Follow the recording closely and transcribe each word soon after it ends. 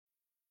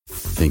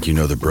Think you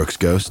know the Brooks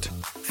Ghost?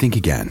 Think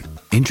again.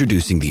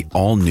 Introducing the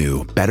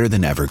all-new,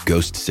 better-than-ever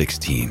Ghost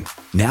 16.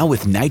 Now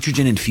with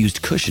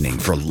nitrogen-infused cushioning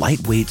for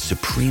lightweight,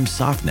 supreme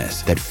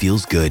softness that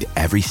feels good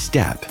every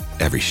step,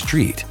 every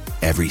street,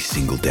 every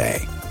single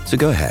day. So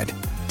go ahead,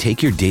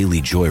 take your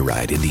daily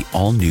joyride in the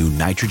all-new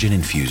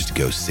nitrogen-infused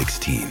Ghost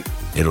 16.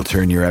 It'll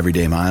turn your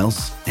everyday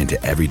miles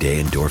into everyday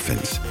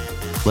endorphins.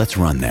 Let's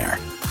run there.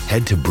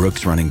 Head to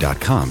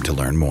brooksrunning.com to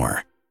learn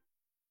more.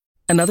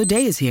 Another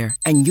day is here,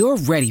 and you're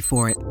ready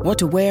for it. What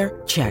to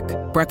wear? Check.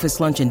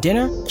 Breakfast, lunch, and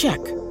dinner?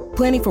 Check.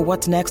 Planning for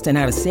what's next and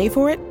how to save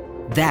for it?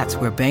 That's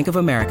where Bank of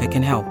America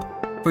can help.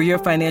 For your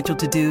financial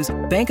to-dos,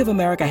 Bank of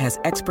America has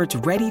experts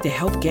ready to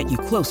help get you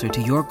closer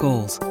to your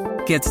goals.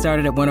 Get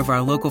started at one of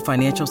our local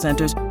financial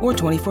centers or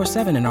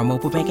 24/7 in our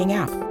mobile banking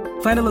app.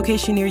 Find a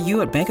location near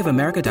you at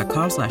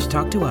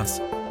bankofamerica.com/talktous.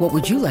 What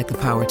would you like the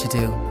power to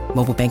do?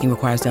 Mobile banking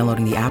requires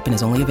downloading the app and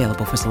is only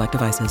available for select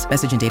devices.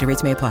 Message and data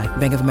rates may apply.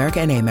 Bank of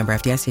America N.A., member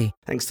FDIC.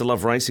 Thanks to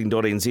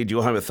loveracing.nz,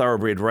 your home of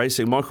thoroughbred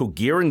racing. Michael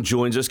Guerin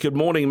joins us. Good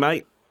morning,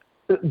 mate.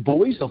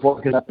 Boys, I've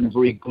woken up in a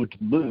very good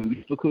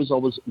mood because I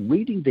was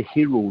reading the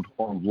Herald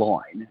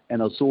online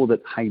and I saw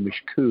that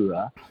Hamish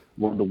Kerr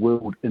won the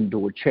World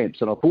Indoor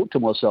Champs. And I thought to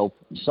myself,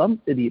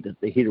 some idiot at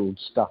the Herald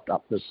stuffed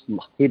up this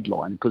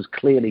headline because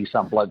clearly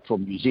some bloke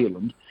from New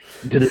Zealand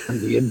did it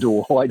in the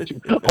indoor high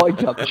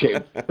jump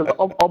champ.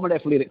 I'm an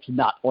athletics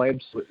nut. I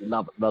absolutely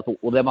love it. And I thought,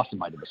 well, they must have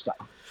made a mistake.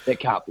 That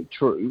can't be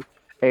true.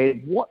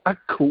 And what a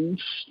cool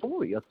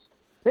story.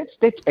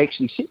 That's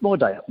actually set my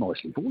day up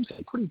nicely, boys.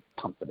 I'm pretty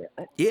pumped about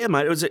that. Yeah,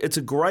 mate, it's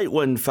a great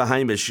win for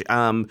Hamish.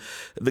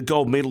 The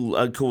gold medal,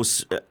 of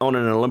course, on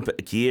an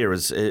Olympic year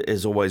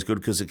is always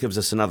good because it gives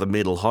us another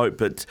medal hope.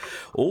 But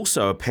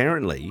also,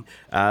 apparently,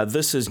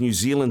 this is New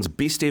Zealand's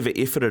best ever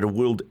effort at a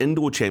World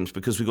Indoor Champs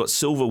because we got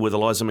silver with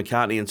Eliza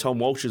McCartney and Tom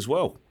Walsh as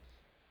well.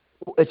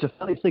 Well, it's a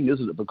funny thing,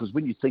 isn't it? Because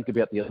when you think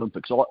about the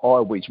Olympics, I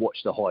always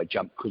watch the high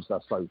jump because they're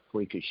so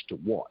freakish to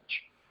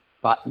watch.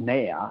 But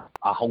now,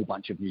 a whole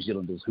bunch of New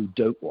Zealanders who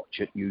don't watch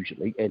it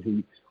usually and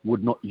who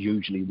would not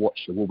usually watch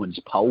the women's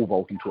pole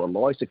vaulting to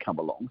Eliza come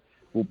along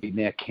will be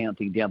now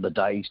counting down the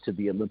days to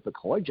the Olympic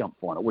high jump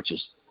final, which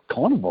is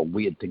kind of a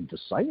weird thing to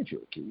say if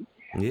you're a kid.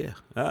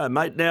 Yeah.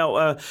 Mate,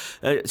 now,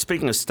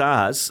 speaking of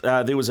stars,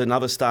 there was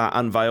another star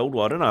unveiled.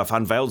 Well, I don't know if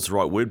unveiled's the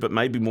right word, but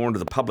maybe more into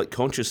the public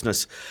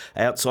consciousness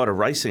outside of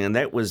racing, and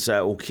that was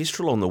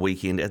Orchestral on the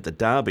weekend at the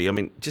Derby. I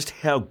mean, just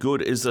how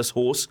good is this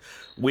horse?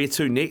 Where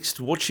to next?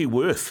 What's she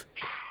worth?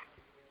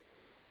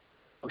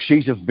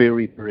 She's a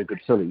very, very good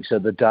filly. So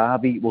the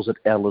Derby was at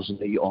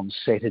Ellerslie on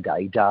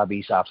Saturday.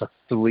 Derbies are for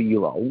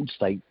 3-year-olds.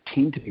 They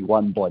tend to be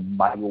won by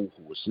male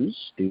horses.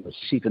 There were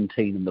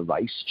 17 in the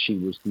race. She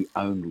was the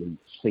only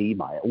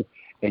female,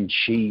 and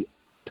she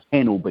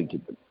panel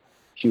beated them.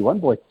 She won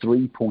by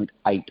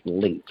 3.8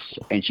 lengths,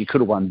 and she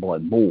could have won by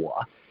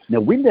more.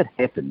 Now, when that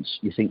happens,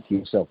 you think to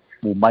yourself,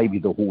 well, maybe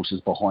the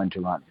horses behind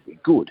her aren't very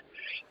good.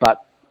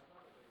 But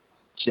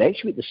she's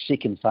actually at the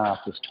second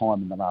fastest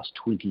time in the last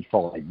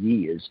 25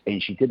 years,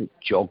 and she did it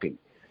jogging.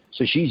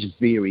 So she's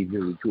very,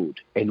 very good.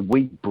 And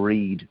we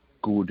breed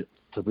good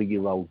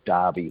 3-year-old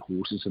Derby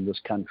horses in this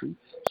country.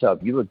 So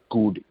if you're a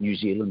good New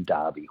Zealand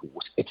Derby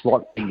horse, it's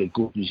like being a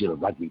good New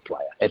Zealand rugby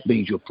player. It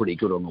means you're pretty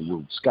good on a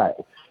world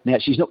scale. Now,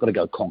 she's not going to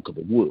go conquer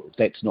the world.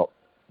 That's not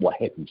what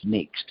happens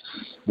next.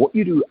 What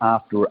you do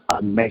after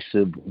a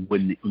massive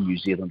win in New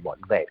Zealand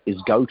like that is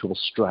go to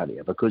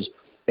Australia, because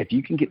if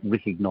you can get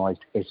recognised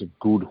as a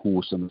good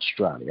horse in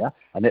Australia,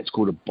 and that's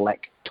called a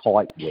black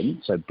type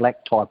win, so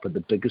black type are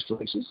the biggest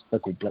races, they're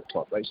called black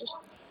type races,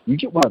 you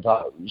get one of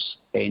those,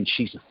 and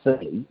she's a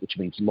filly, which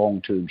means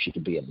long term she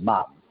could be a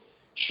mum,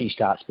 she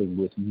starts being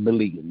worth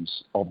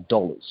millions of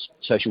dollars.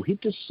 So she'll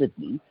head to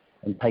Sydney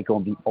and take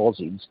on the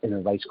Aussies in a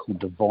race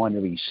called the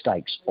Vinery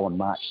Stakes on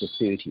March the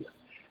 30th.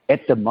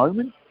 At the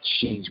moment,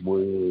 she's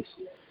worth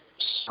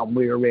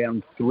somewhere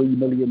around $3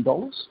 million.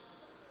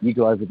 You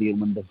go over there and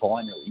win the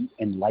Vinery,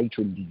 and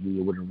later in the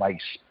year, win a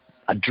race,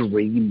 a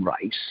dream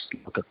race,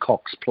 like a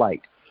Cox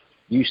Plate,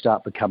 you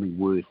start becoming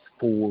worth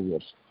 $4 or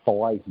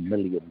 $5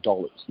 million.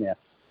 Now,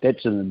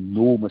 that's an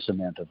enormous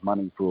amount of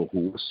money for a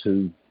horse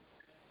who,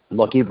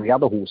 like every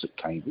other horse at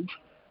Cambridge,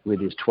 where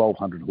there's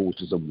 1,200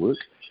 horses at work,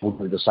 will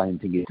do the same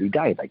thing every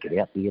day. They get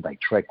out there, they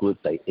track work,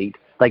 they eat.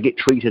 They get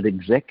treated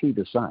exactly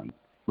the same,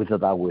 whether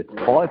they're worth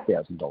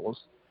 $5,000,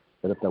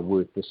 but if they're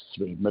worth this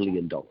 $3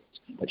 million.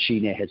 But she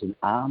now has an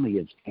army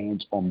of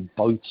hands on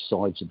both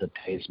sides of the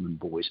Tasman,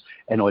 boys.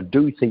 And I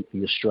do think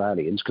the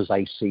Australians, because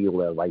they see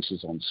all our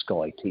races on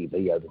Sky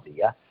TV over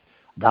there,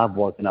 they've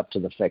woken up to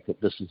the fact that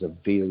this is a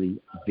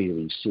very,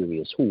 very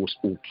serious horse.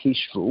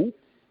 Orchestral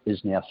is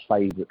now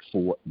favourite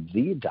for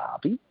their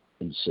Derby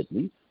in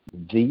Sydney,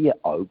 their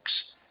Oaks,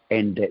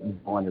 and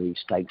that Binary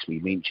Stakes we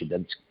mentioned.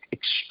 And it's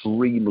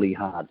extremely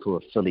hard for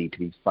a filly to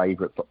be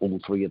favourite for all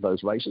three of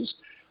those races.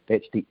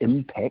 That's the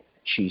impact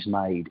she's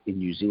made in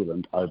New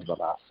Zealand over the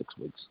last 6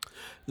 weeks.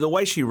 The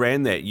way she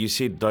ran that, you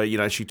said,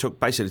 she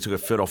basically took her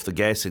foot off the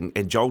gas and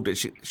jogged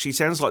it. She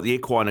sounds like the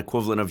equine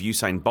equivalent of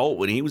Usain Bolt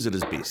when he was at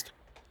his best.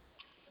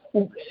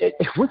 Well,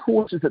 with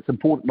horses, it's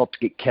important not to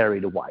get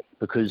carried away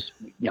because,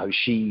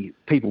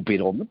 people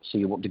bet on them, so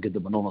you want to give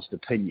them an honest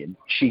opinion.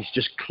 She's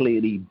just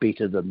clearly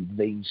better than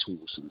these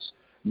horses.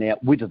 Now,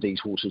 whether these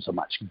horses are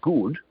much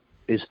good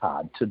is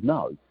hard to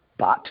know,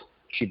 but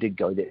she did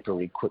go that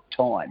very quick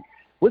time.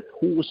 With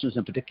horses,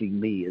 and particularly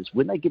mares,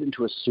 when they get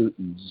into a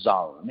certain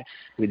zone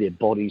where their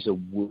bodies are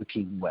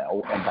working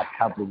well and they're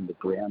covering the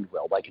ground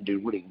well, they can do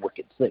really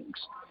wicked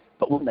things.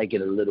 But when they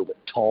get a little bit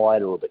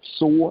tired or a bit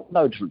sore,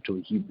 no different to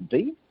a human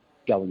being,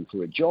 going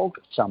for a jog,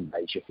 some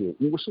days you feel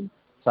awesome,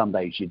 some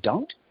days you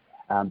don't,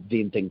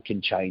 then things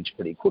can change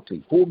pretty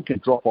quickly. Form can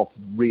drop off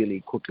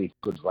really quickly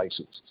for good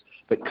races.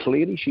 But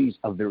clearly she's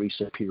a very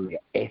superior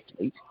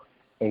athlete,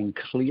 and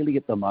clearly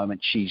at the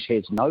moment she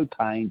has no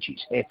pain,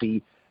 she's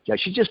happy,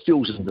 she just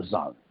feels in the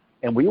zone.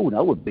 And we all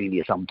know we've been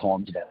here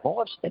sometimes in our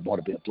lives. That might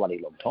have been a bloody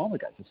long time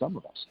ago for some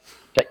of us.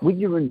 So when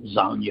you're in the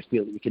zone, you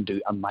feel that you can do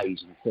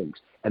amazing things.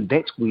 And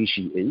that's where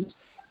she is.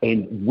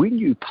 And when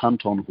you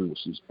punt on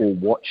horses or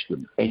watch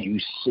them and you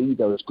see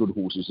those good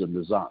horses in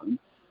the zone,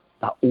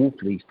 they're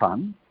awfully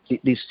fun.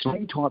 There's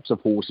three types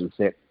of horses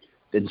that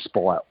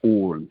inspire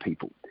awe in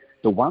people.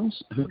 The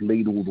ones who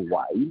lead all the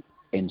way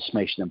and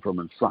smash them from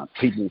in front.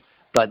 People,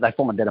 they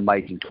find that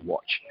amazing to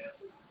watch.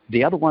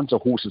 The other ones are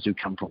horses who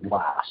come from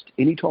last.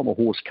 Anytime a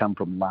horse comes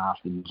from last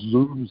and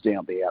zooms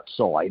down the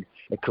outside,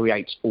 it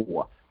creates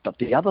awe. But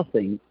the other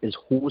thing is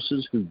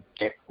horses who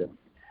gap them.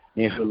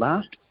 Now, her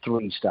last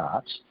 3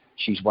 starts,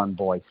 she's won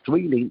by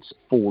 3 lengths,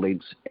 4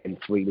 lengths, and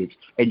 3 lengths.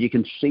 And you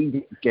can see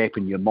that gap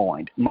in your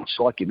mind, much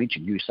like you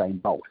mentioned Usain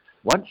Bolt.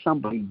 Once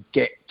somebody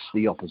gaps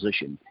the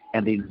opposition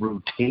and then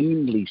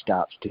routinely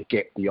starts to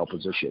gap the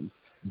opposition,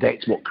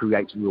 that's what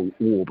creates real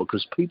awe,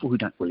 because people who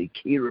don't really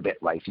care about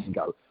racing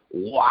go,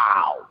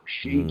 wow,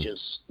 she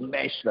just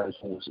smashed those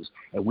horses.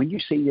 And when you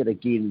see that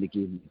again and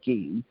again and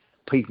again,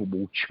 people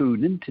will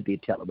tune into their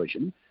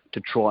television to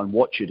try and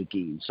watch it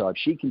again. So if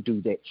she can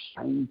do that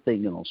same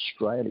thing in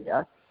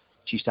Australia,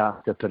 she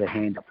starts to put her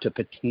hand up to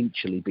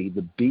potentially be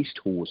the best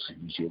horse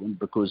in New Zealand,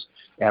 because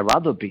our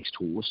other best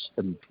horse,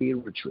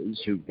 Imperatrice,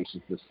 who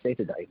races this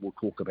Saturday, we'll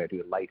talk about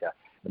her later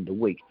in the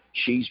week,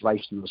 she's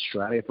raced in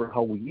Australia for a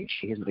whole year.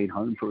 She hasn't been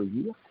home for a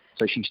year.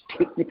 So she's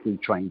technically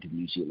trained in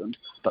New Zealand,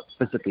 but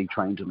physically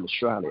trained in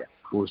Australia.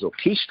 Whereas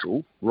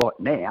Orchestral, right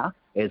now,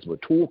 as we're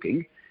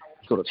talking,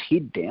 has got its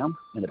head down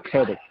in a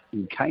paddock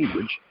in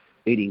Cambridge,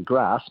 eating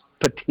grass,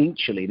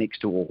 potentially next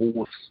to a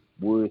horse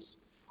worth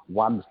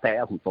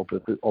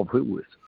 1,000th of her worth.